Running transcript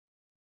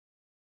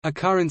A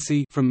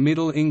currency, from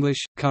Middle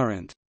English,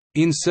 current,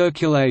 in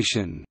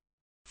circulation,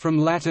 from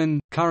Latin,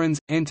 currens,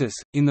 entis,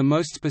 in the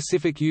most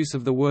specific use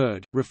of the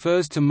word,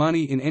 refers to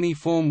money in any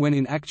form when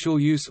in actual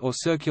use or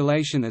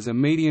circulation as a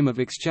medium of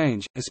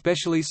exchange,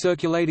 especially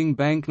circulating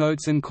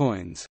banknotes and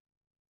coins.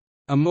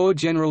 A more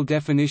general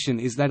definition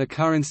is that a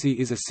currency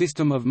is a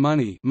system of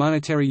money,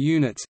 monetary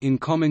units in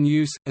common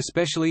use,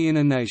 especially in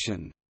a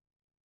nation.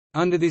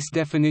 Under this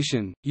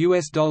definition,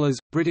 US dollars,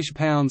 British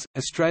pounds,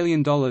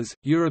 Australian dollars,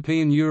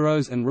 European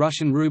euros and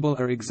Russian ruble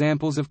are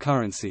examples of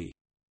currency.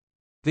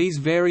 These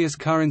various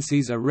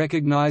currencies are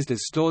recognized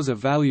as stores of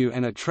value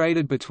and are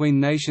traded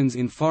between nations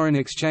in foreign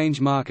exchange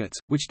markets,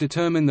 which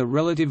determine the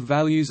relative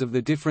values of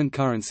the different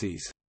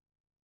currencies.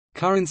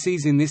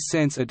 Currencies in this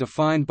sense are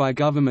defined by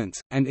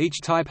governments, and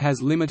each type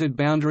has limited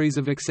boundaries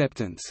of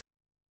acceptance.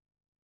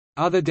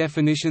 Other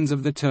definitions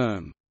of the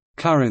term,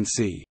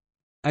 currency,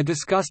 are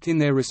discussed in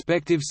their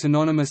respective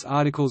synonymous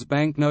articles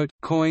banknote,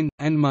 coin,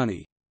 and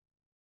money.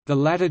 The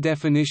latter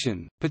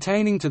definition,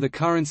 pertaining to the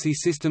currency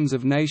systems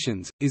of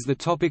nations, is the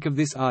topic of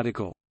this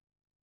article.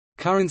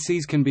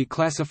 Currencies can be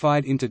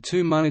classified into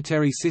two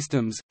monetary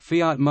systems,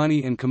 fiat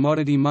money and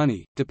commodity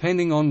money,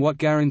 depending on what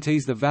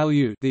guarantees the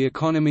value, the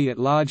economy at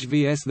large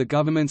vs the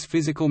government's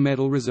physical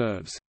metal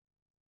reserves.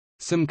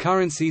 Some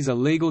currencies are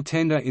legal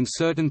tender in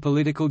certain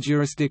political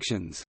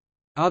jurisdictions.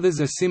 Others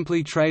are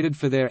simply traded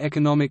for their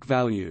economic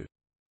value.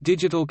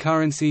 Digital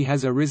currency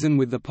has arisen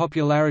with the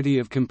popularity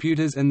of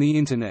computers and the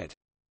Internet.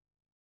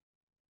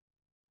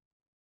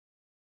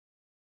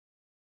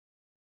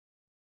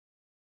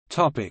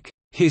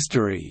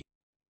 History.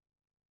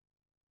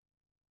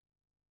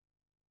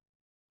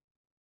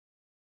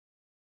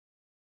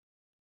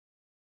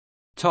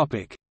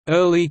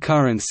 Early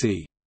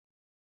currency.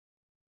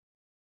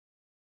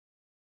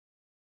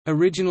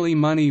 Originally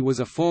money was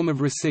a form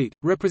of receipt,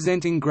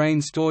 representing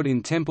grain stored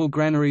in temple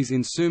granaries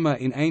in Sumer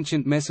in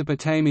ancient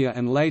Mesopotamia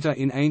and later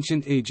in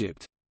ancient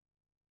Egypt.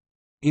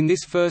 In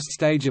this first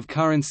stage of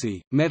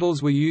currency,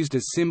 metals were used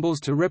as symbols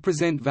to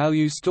represent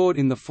value stored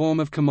in the form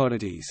of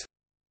commodities.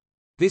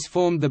 This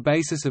formed the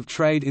basis of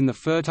trade in the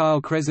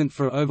Fertile Crescent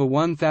for over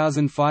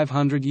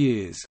 1,500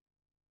 years.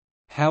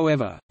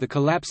 However, the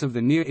collapse of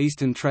the Near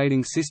Eastern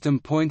trading system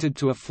pointed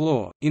to a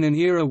flaw. In an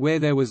era where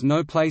there was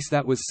no place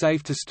that was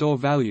safe to store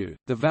value,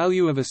 the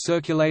value of a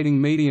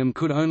circulating medium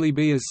could only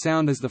be as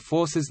sound as the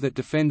forces that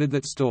defended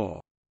that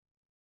store.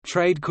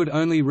 Trade could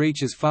only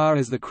reach as far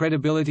as the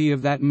credibility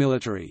of that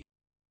military.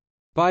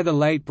 By the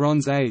Late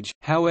Bronze Age,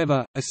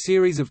 however, a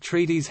series of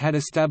treaties had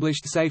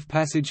established safe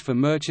passage for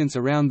merchants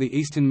around the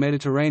eastern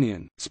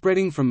Mediterranean,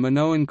 spreading from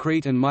Minoan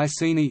Crete and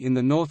Mycenae in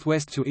the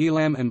northwest to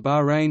Elam and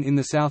Bahrain in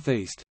the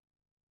southeast.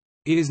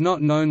 It is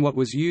not known what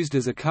was used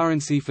as a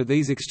currency for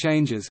these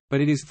exchanges,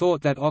 but it is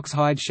thought that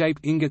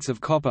oxhide-shaped ingots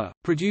of copper,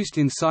 produced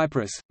in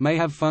Cyprus, may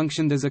have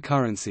functioned as a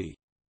currency.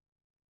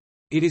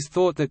 It is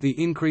thought that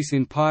the increase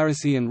in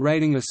piracy and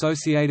raiding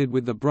associated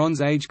with the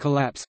Bronze Age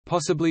collapse,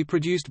 possibly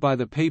produced by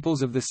the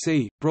peoples of the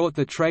sea, brought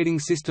the trading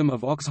system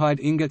of oxhide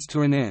ingots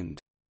to an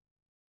end.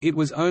 It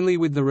was only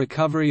with the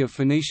recovery of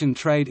Phoenician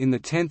trade in the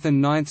 10th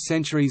and 9th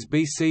centuries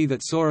BC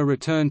that saw a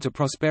return to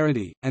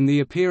prosperity, and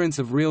the appearance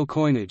of real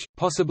coinage,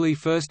 possibly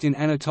first in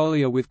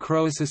Anatolia with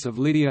Croesus of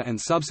Lydia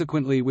and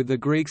subsequently with the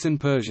Greeks and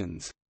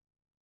Persians.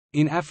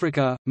 In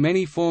Africa,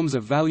 many forms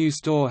of value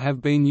store have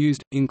been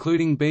used,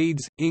 including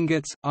beads,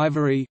 ingots,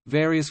 ivory,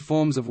 various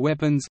forms of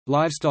weapons,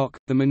 livestock,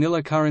 the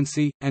Manila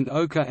currency, and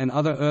ochre and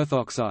other earth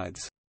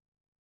oxides.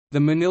 The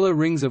Manila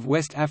rings of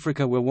West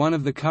Africa were one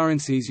of the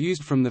currencies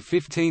used from the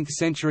 15th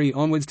century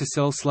onwards to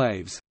sell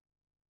slaves.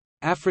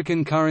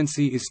 African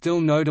currency is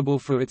still notable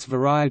for its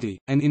variety,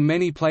 and in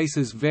many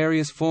places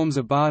various forms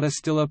of barter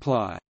still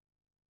apply.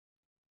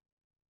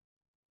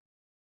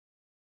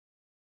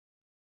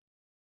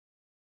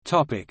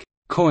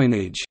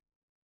 Coinage.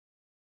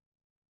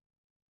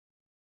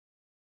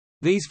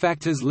 These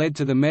factors led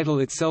to the metal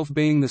itself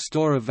being the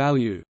store of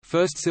value,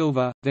 first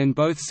silver, then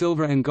both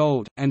silver and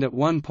gold, and at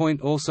one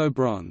point also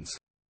bronze.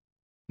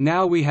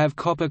 Now we have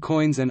copper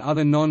coins and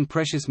other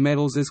non-precious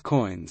metals as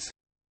coins.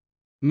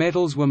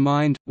 Metals were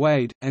mined,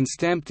 weighed, and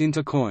stamped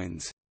into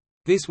coins.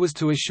 This was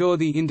to assure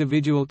the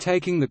individual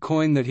taking the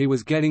coin that he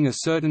was getting a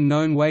certain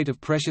known weight of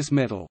precious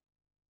metal.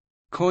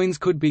 Coins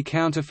could be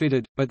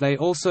counterfeited, but they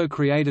also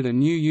created a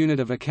new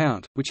unit of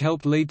account, which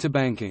helped lead to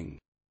banking.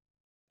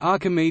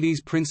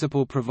 Archimedes'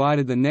 principle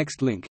provided the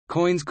next link.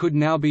 Coins could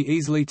now be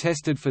easily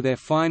tested for their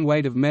fine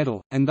weight of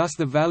metal, and thus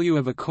the value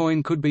of a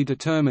coin could be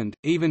determined,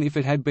 even if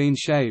it had been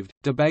shaved,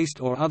 debased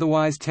or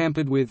otherwise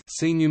tampered with.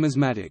 See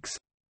numismatics.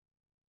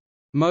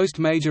 Most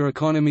major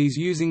economies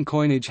using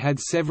coinage had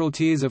several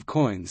tiers of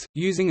coins,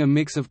 using a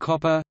mix of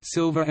copper,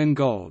 silver and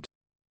gold.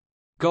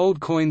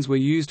 Gold coins were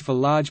used for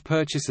large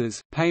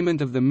purchases,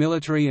 payment of the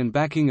military and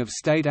backing of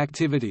state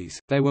activities.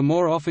 They were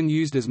more often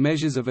used as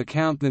measures of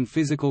account than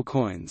physical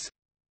coins.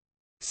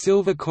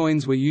 Silver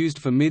coins were used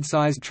for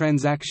mid-sized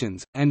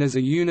transactions, and as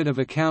a unit of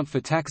account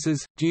for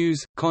taxes,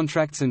 dues,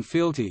 contracts and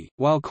fealty,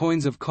 while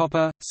coins of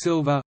copper,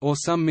 silver, or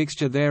some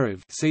mixture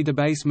thereof, see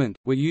debasement,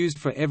 were used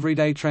for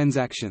everyday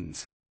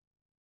transactions.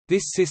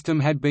 This system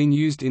had been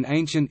used in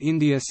ancient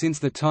India since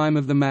the time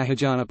of the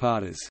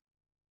Mahajanapadas.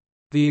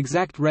 The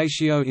exact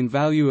ratio in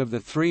value of the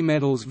three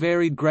metals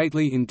varied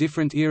greatly in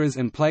different eras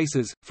and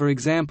places. For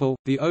example,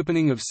 the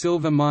opening of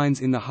silver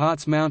mines in the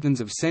Harz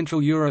Mountains of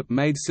Central Europe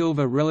made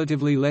silver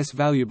relatively less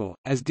valuable,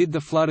 as did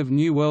the flood of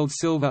New World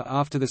silver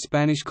after the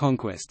Spanish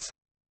conquests.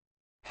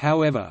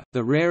 However,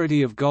 the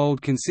rarity of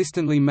gold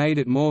consistently made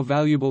it more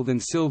valuable than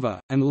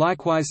silver, and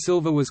likewise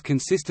silver was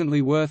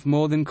consistently worth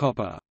more than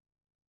copper.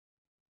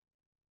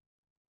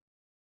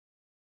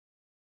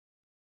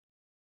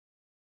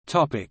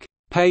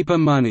 Paper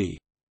money.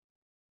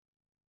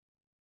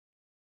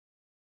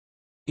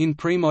 In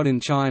pre-modern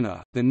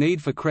China, the need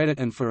for credit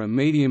and for a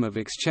medium of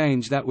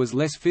exchange that was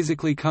less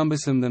physically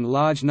cumbersome than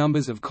large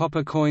numbers of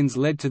copper coins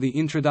led to the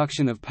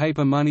introduction of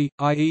paper money,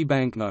 i.e.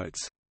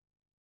 banknotes.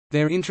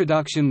 Their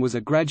introduction was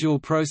a gradual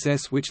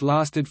process which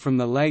lasted from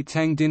the late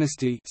Tang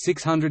dynasty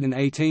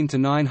 618 to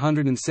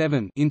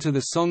 907 into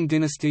the Song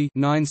dynasty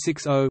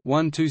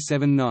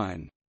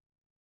 960–1279.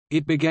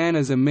 It began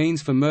as a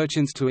means for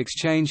merchants to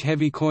exchange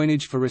heavy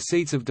coinage for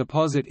receipts of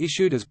deposit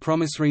issued as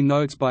promissory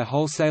notes by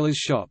wholesalers'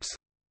 shops.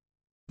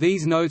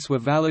 These notes were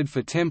valid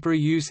for temporary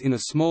use in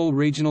a small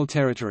regional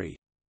territory.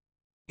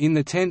 In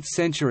the 10th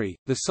century,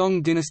 the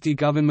Song dynasty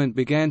government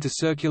began to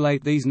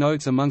circulate these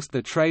notes amongst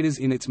the traders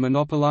in its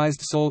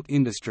monopolized salt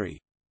industry.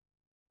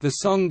 The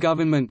Song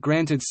government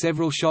granted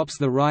several shops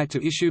the right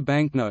to issue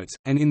banknotes,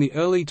 and in the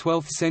early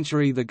 12th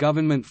century the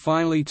government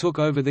finally took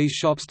over these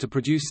shops to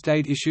produce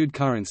state-issued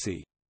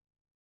currency.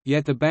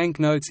 Yet the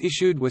banknotes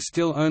issued were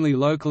still only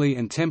locally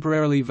and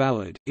temporarily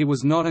valid. It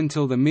was not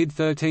until the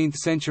mid-13th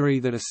century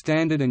that a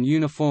standard and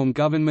uniform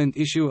government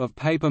issue of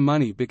paper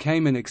money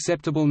became an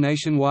acceptable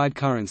nationwide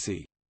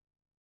currency.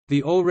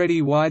 The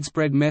already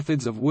widespread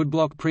methods of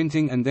woodblock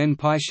printing and then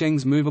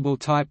Paisheng's movable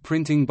type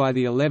printing by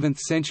the 11th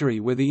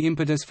century were the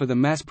impetus for the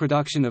mass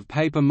production of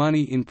paper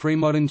money in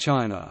pre-modern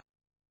China.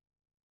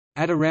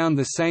 At around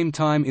the same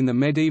time in the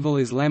medieval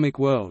Islamic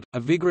world,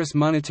 a vigorous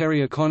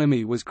monetary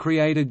economy was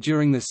created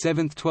during the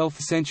 7th–12th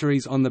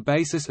centuries on the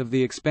basis of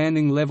the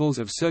expanding levels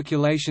of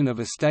circulation of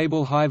a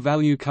stable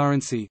high-value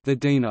currency, the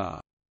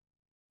dinar.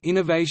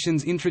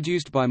 Innovations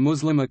introduced by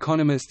Muslim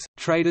economists,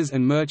 traders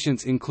and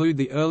merchants include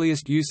the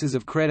earliest uses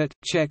of credit,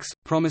 checks,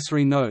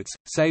 promissory notes,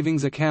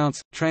 savings accounts,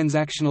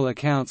 transactional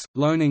accounts,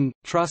 loaning,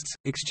 trusts,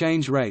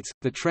 exchange rates,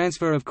 the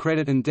transfer of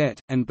credit and debt,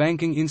 and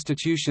banking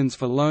institutions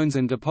for loans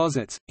and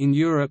deposits. In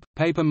Europe,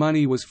 paper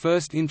money was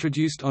first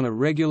introduced on a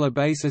regular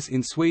basis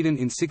in Sweden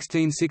in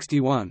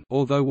 1661,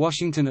 although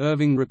Washington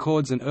Irving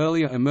records an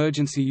earlier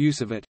emergency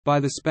use of it, by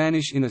the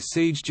Spanish in a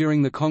siege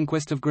during the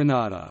conquest of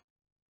Granada.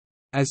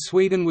 As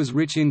Sweden was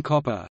rich in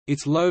copper,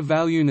 its low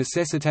value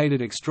necessitated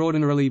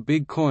extraordinarily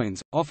big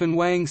coins, often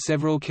weighing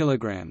several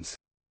kilograms.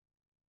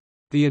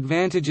 The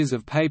advantages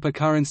of paper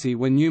currency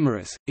were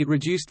numerous. It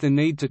reduced the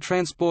need to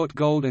transport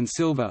gold and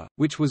silver,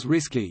 which was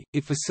risky.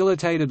 It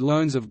facilitated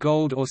loans of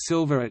gold or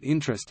silver at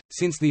interest,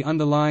 since the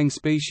underlying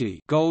specie,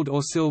 gold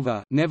or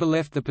silver, never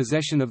left the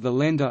possession of the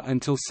lender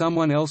until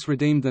someone else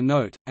redeemed the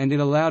note, and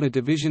it allowed a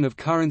division of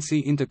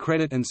currency into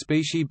credit and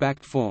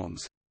specie-backed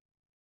forms.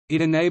 It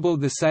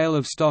enabled the sale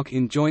of stock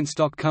in joint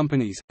stock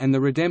companies, and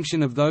the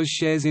redemption of those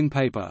shares in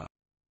paper.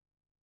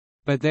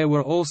 But there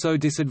were also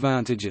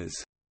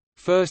disadvantages.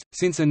 First,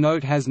 since a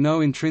note has no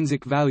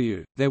intrinsic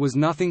value, there was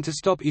nothing to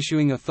stop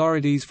issuing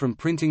authorities from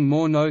printing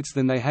more notes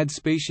than they had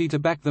specie to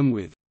back them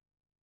with.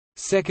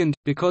 Second,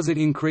 because it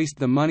increased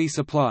the money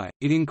supply,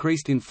 it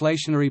increased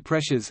inflationary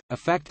pressures, a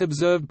fact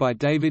observed by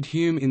David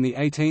Hume in the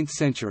 18th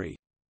century.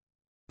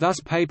 Thus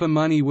paper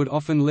money would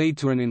often lead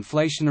to an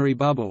inflationary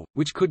bubble,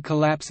 which could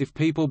collapse if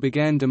people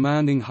began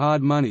demanding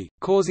hard money,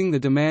 causing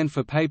the demand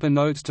for paper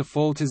notes to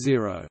fall to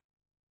zero.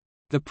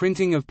 The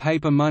printing of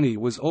paper money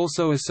was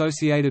also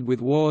associated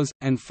with wars,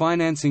 and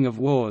financing of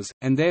wars,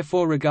 and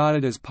therefore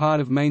regarded as part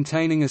of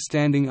maintaining a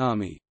standing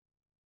army.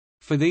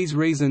 For these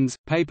reasons,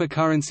 paper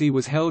currency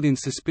was held in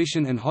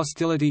suspicion and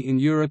hostility in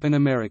Europe and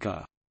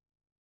America.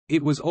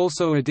 It was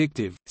also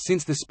addictive,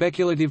 since the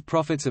speculative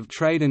profits of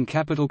trade and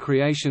capital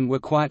creation were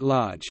quite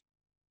large.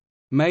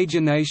 Major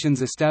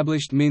nations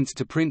established mints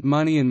to print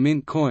money and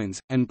mint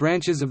coins, and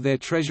branches of their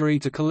treasury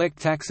to collect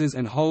taxes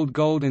and hold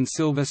gold and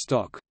silver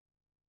stock.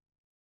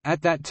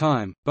 At that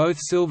time, both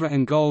silver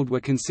and gold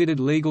were considered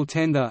legal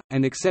tender,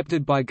 and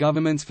accepted by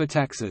governments for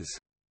taxes.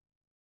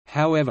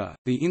 However,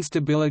 the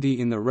instability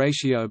in the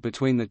ratio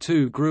between the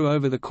two grew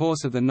over the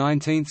course of the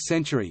 19th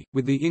century,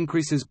 with the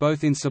increases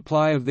both in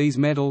supply of these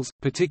metals,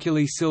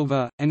 particularly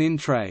silver, and in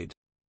trade.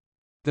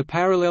 The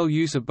parallel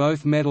use of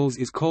both metals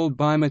is called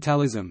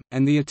bimetallism,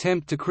 and the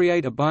attempt to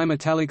create a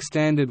bimetallic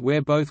standard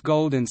where both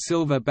gold and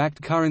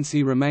silver-backed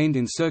currency remained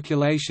in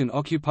circulation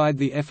occupied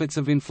the efforts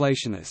of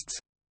inflationists.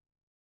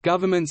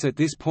 Governments at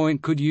this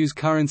point could use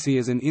currency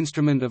as an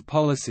instrument of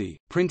policy,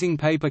 printing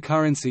paper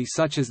currency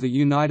such as the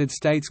United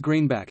States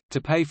greenback,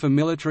 to pay for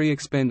military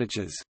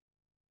expenditures.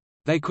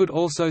 They could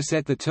also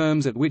set the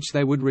terms at which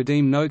they would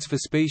redeem notes for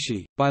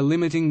specie, by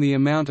limiting the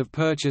amount of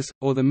purchase,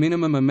 or the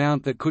minimum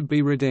amount that could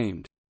be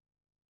redeemed.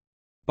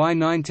 By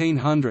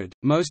 1900,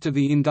 most of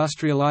the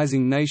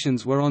industrializing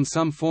nations were on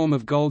some form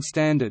of gold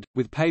standard,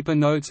 with paper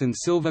notes and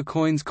silver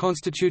coins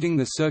constituting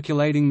the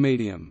circulating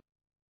medium.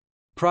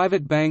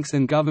 Private banks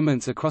and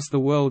governments across the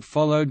world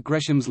followed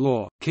Gresham's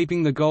law,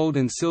 keeping the gold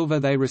and silver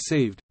they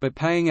received, but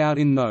paying out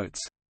in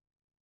notes.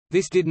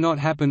 This did not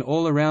happen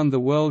all around the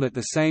world at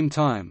the same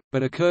time,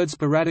 but occurred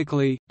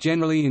sporadically,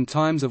 generally in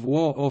times of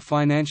war or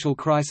financial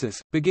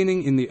crisis,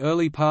 beginning in the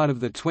early part of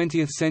the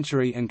 20th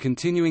century and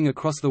continuing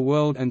across the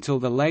world until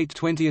the late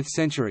 20th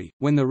century,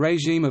 when the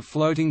regime of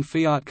floating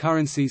fiat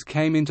currencies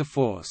came into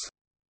force.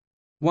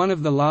 One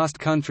of the last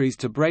countries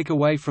to break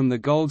away from the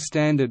gold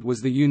standard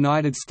was the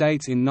United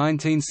States in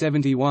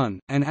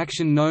 1971, an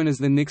action known as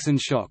the Nixon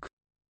shock.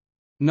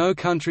 No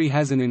country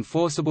has an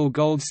enforceable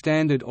gold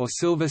standard or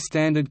silver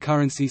standard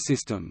currency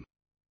system.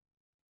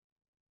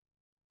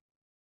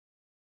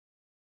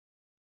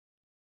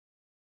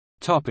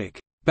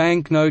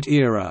 Banknote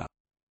era.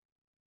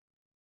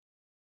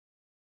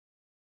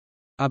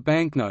 A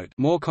banknote,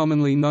 more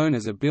commonly known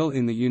as a bill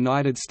in the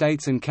United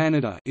States and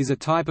Canada, is a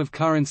type of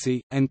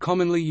currency, and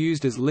commonly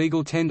used as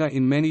legal tender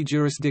in many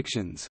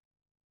jurisdictions.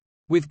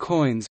 With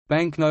coins,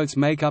 banknotes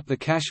make up the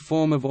cash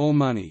form of all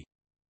money.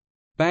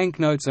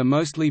 Banknotes are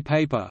mostly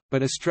paper,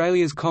 but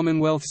Australia's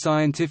Commonwealth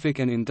Scientific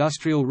and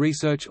Industrial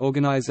Research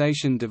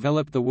Organisation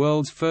developed the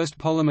world's first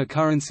polymer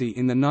currency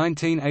in the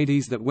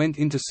 1980s that went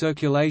into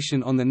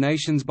circulation on the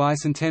nation's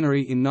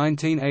bicentenary in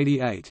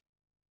 1988.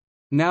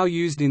 Now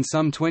used in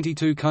some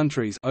 22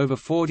 countries, over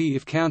 40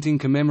 if counting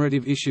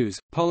commemorative issues,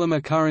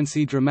 polymer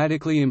currency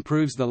dramatically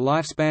improves the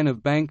lifespan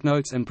of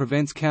banknotes and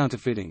prevents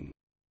counterfeiting.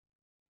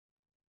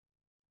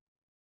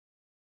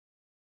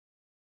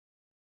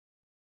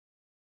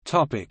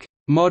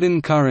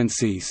 Modern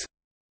currencies.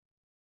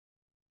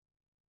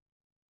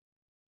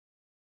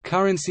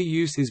 Currency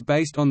use is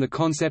based on the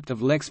concept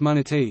of lex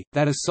monetae,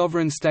 that a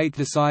sovereign state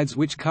decides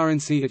which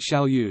currency it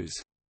shall use.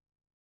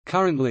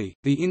 Currently,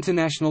 the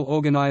International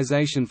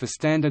Organization for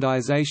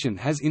Standardization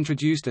has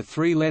introduced a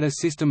three-letter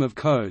system of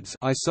codes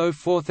ISO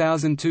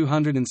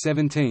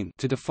 4217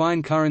 to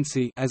define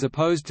currency as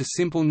opposed to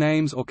simple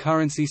names or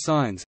currency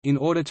signs, in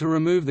order to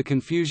remove the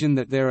confusion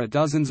that there are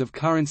dozens of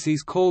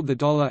currencies called the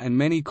dollar and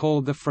many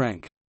called the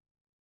franc.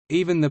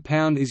 Even the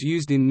pound is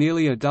used in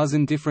nearly a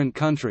dozen different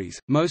countries,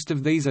 most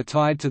of these are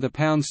tied to the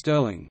pound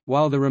sterling,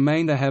 while the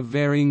remainder have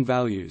varying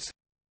values.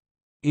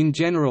 In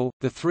general,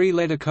 the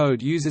three-letter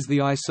code uses the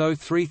ISO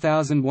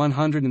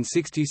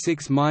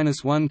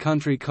 3166-1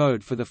 country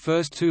code for the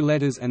first two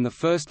letters and the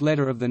first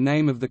letter of the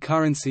name of the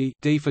currency,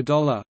 D for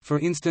dollar, for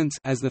instance,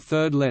 as the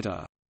third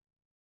letter.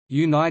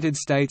 United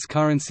States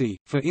currency,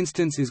 for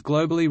instance, is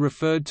globally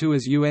referred to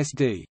as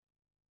USD.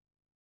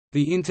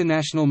 The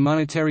International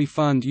Monetary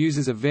Fund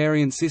uses a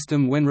variant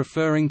system when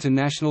referring to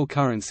national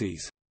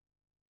currencies.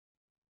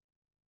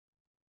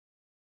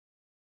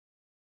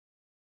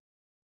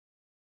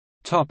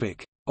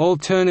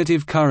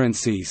 Alternative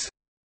currencies.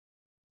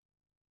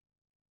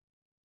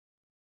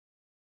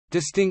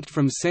 Distinct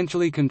from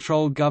centrally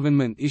controlled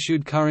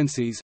government-issued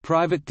currencies,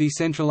 private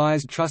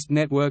decentralized trust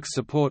networks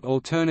support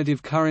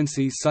alternative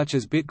currencies such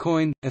as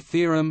Bitcoin,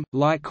 Ethereum,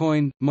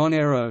 Litecoin,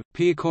 Monero,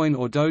 Peercoin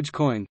or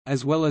Dogecoin,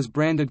 as well as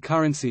branded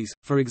currencies,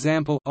 for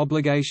example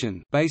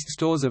obligation-based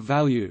stores of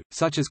value,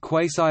 such as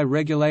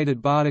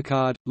quasi-regulated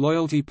bartercard,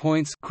 loyalty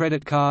points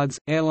credit cards,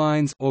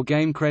 airlines or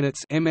game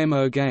credits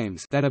MMO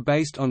games that are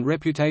based on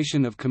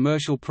reputation of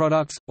commercial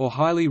products, or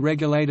highly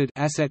regulated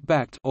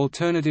asset-backed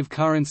alternative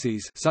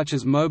currencies such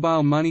as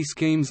mobile money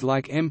schemes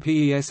like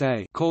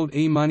M-PESA called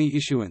e-money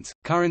issuance.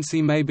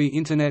 Currency may be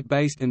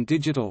internet-based and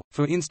digital,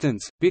 for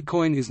instance,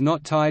 Bitcoin is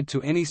not tied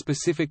to any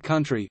specific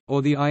country,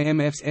 or the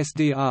IMF's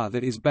SDR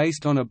that is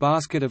based on a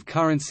basket of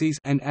currencies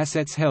and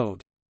assets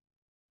held.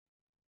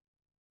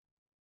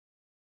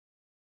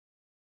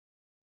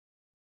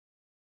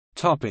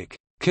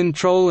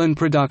 Control and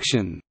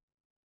production.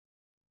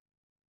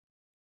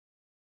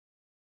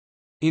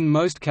 In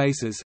most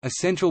cases, a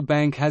central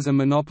bank has a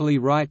monopoly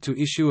right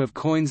to issue of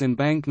coins and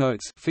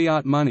banknotes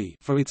fiat money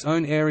for its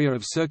own area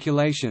of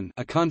circulation,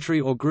 a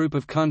country or group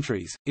of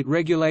countries. It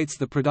regulates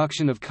the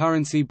production of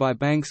currency by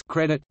banks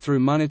credit through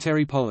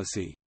monetary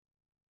policy.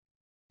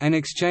 An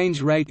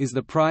exchange rate is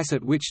the price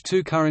at which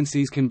two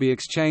currencies can be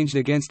exchanged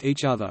against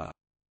each other.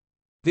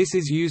 This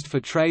is used for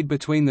trade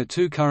between the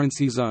two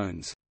currency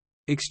zones.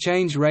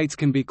 Exchange rates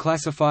can be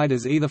classified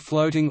as either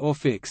floating or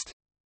fixed.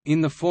 In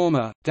the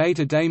former,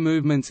 day-to-day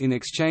movements in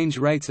exchange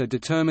rates are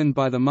determined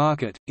by the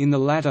market, in the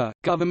latter,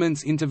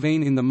 governments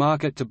intervene in the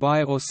market to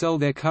buy or sell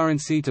their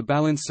currency to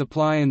balance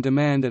supply and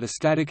demand at a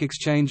static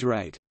exchange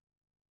rate.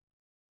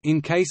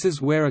 In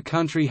cases where a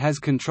country has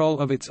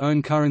control of its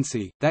own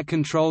currency, that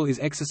control is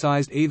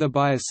exercised either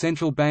by a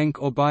central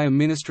bank or by a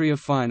Ministry of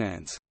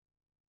Finance.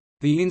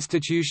 The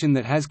institution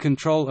that has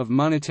control of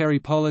monetary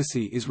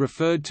policy is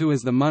referred to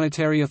as the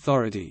monetary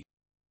authority.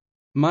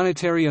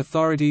 Monetary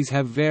authorities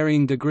have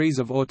varying degrees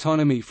of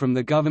autonomy from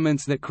the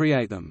governments that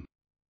create them.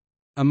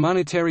 A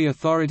monetary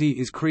authority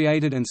is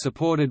created and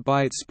supported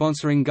by its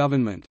sponsoring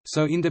government,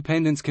 so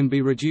independence can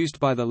be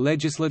reduced by the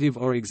legislative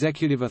or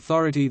executive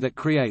authority that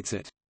creates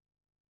it.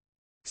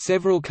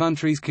 Several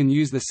countries can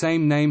use the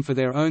same name for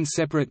their own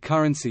separate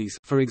currencies,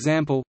 for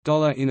example,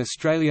 dollar in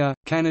Australia,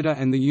 Canada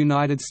and the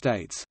United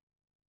States.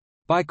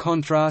 By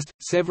contrast,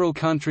 several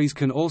countries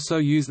can also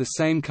use the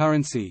same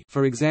currency,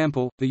 for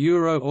example, the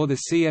euro or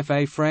the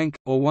CFA franc,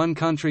 or one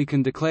country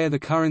can declare the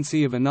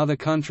currency of another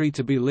country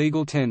to be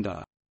legal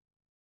tender.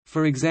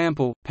 For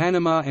example,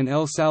 Panama and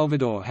El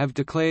Salvador have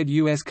declared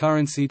U.S.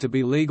 currency to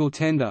be legal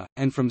tender,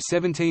 and from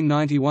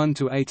 1791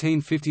 to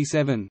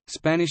 1857,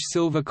 Spanish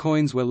silver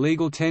coins were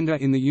legal tender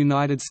in the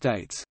United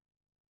States.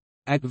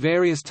 At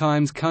various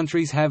times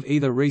countries have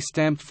either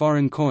re-stamped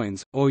foreign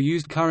coins, or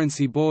used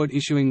currency board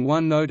issuing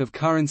one note of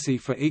currency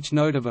for each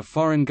note of a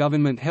foreign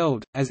government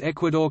held, as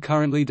Ecuador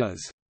currently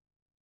does.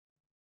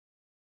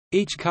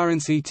 Each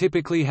currency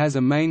typically has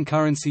a main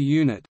currency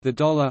unit, the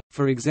dollar,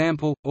 for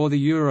example, or the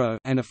euro,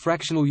 and a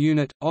fractional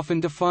unit, often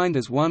defined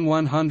as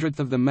 1/100th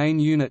of the main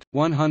unit,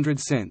 100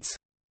 cents.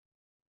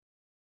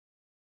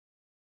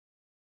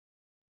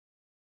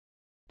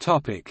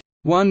 Topic: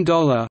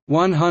 $1,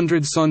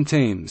 100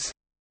 centimes.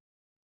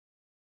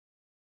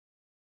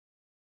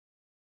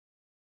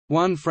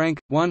 1 franc,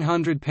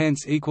 100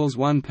 pence equals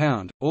 1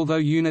 pound, although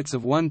units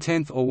of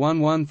 1/10 or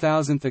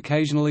 1/1000th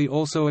occasionally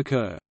also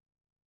occur.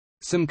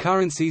 Some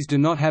currencies do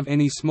not have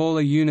any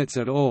smaller units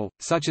at all,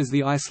 such as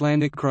the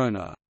Icelandic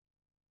krona.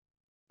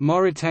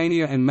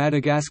 Mauritania and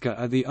Madagascar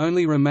are the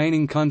only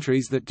remaining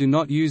countries that do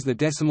not use the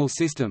decimal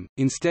system.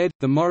 Instead,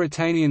 the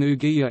Mauritanian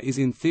ugiya is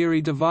in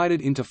theory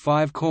divided into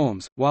 5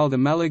 korms, while the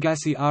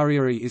Malagasy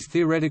ariary is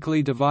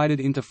theoretically divided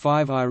into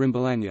 5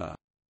 irimbalanya.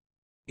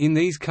 In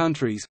these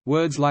countries,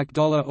 words like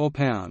dollar or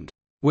pound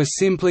were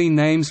simply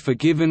names for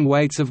given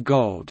weights of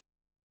gold.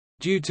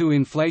 Due to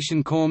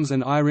inflation, korms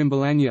and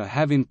irimbalanya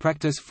have in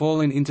practice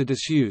fallen into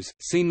disuse.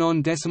 See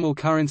non-decimal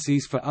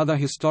currencies for other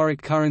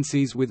historic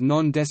currencies with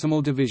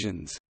non-decimal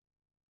divisions.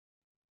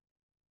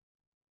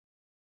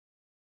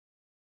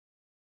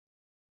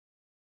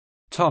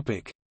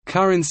 Topic: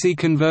 Currency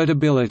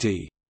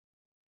convertibility.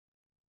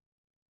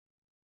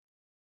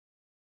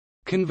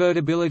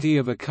 Convertibility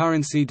of a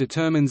currency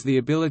determines the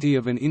ability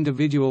of an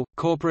individual,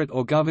 corporate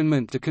or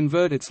government to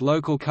convert its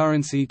local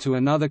currency to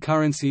another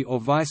currency or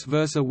vice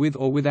versa with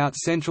or without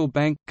central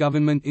bank,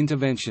 government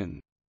intervention.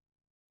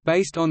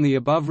 Based on the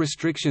above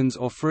restrictions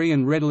or free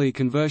and readily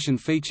conversion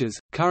features,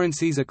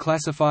 currencies are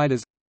classified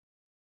as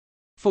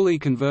fully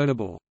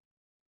convertible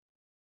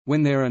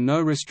when there are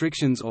no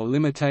restrictions or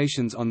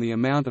limitations on the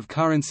amount of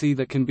currency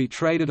that can be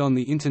traded on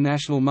the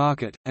international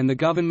market, and the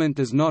government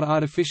does not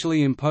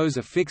artificially impose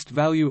a fixed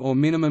value or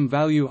minimum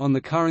value on the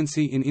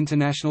currency in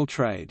international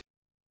trade.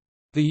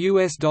 The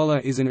US dollar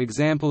is an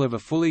example of a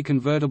fully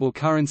convertible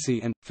currency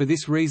and, for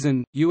this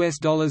reason, US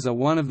dollars are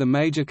one of the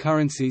major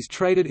currencies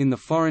traded in the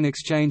foreign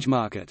exchange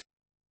market.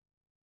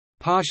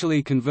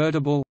 Partially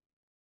convertible.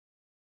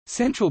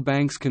 Central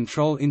banks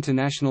control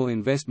international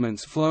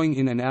investments flowing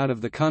in and out of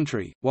the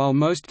country. While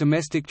most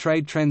domestic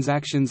trade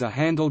transactions are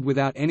handled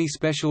without any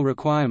special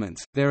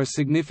requirements, there are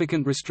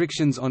significant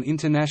restrictions on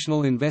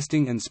international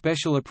investing, and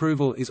special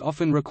approval is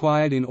often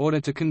required in order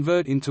to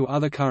convert into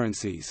other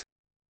currencies.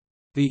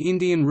 The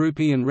Indian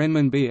rupee and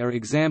renminbi are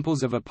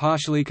examples of a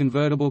partially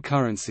convertible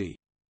currency.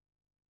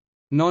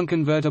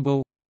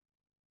 Non-convertible.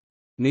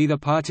 Neither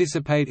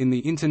participate in the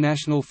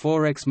international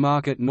forex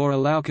market nor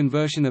allow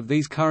conversion of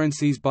these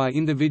currencies by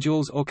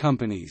individuals or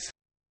companies.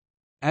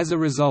 As a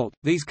result,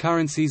 these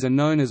currencies are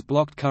known as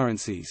blocked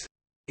currencies,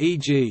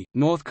 e.g.,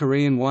 North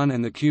Korean won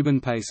and the Cuban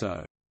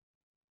peso.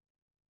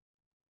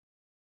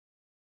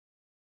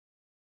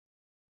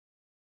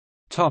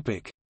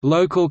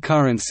 Local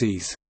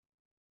currencies.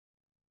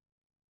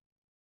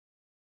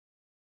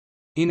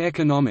 In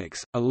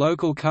economics, a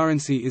local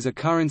currency is a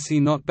currency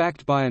not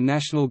backed by a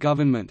national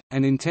government,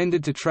 and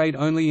intended to trade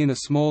only in a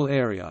small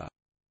area.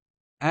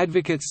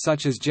 Advocates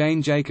such as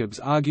Jane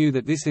Jacobs argue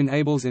that this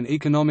enables an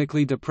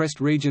economically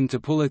depressed region to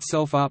pull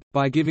itself up,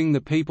 by giving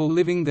the people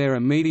living there a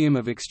medium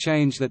of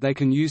exchange that they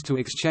can use to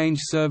exchange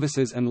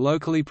services and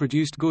locally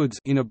produced goods.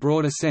 In a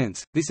broader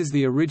sense, this is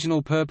the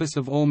original purpose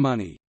of all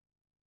money.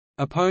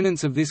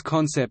 Opponents of this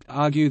concept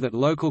argue that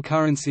local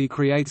currency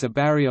creates a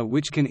barrier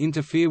which can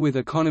interfere with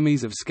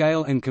economies of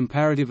scale and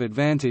comparative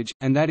advantage,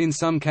 and that in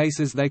some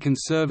cases they can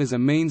serve as a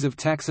means of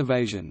tax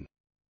evasion.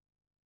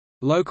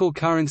 Local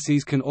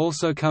currencies can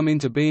also come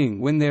into being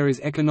when there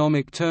is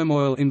economic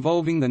turmoil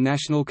involving the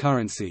national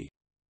currency.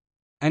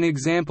 An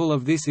example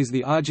of this is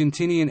the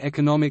Argentinian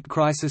economic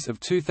crisis of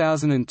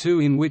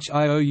 2002, in which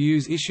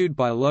IOUs issued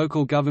by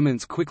local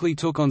governments quickly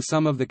took on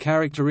some of the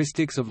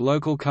characteristics of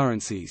local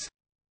currencies.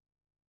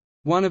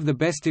 One of the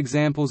best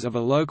examples of a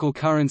local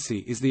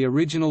currency is the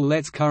original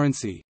Let's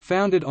currency,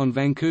 founded on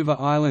Vancouver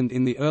Island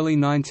in the early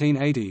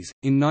 1980s.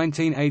 In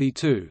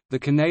 1982, the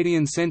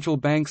Canadian Central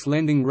Bank's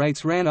lending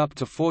rates ran up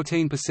to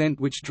 14%,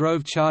 which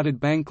drove chartered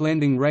bank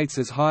lending rates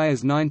as high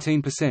as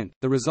 19%.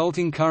 The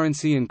resulting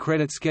currency and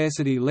credit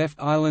scarcity left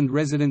island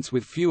residents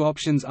with few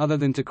options other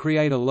than to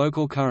create a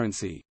local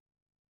currency.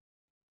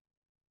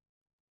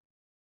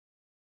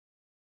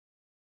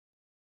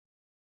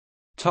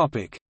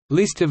 Topic: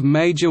 List of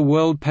major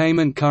world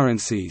payment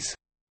currencies.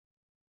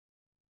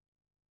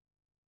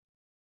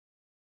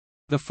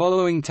 The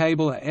following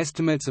table are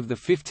estimates of the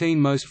 15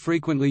 most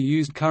frequently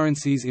used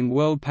currencies in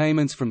world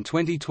payments from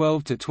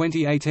 2012 to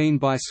 2018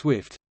 by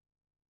SWIFT.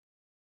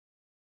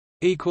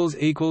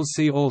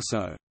 See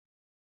also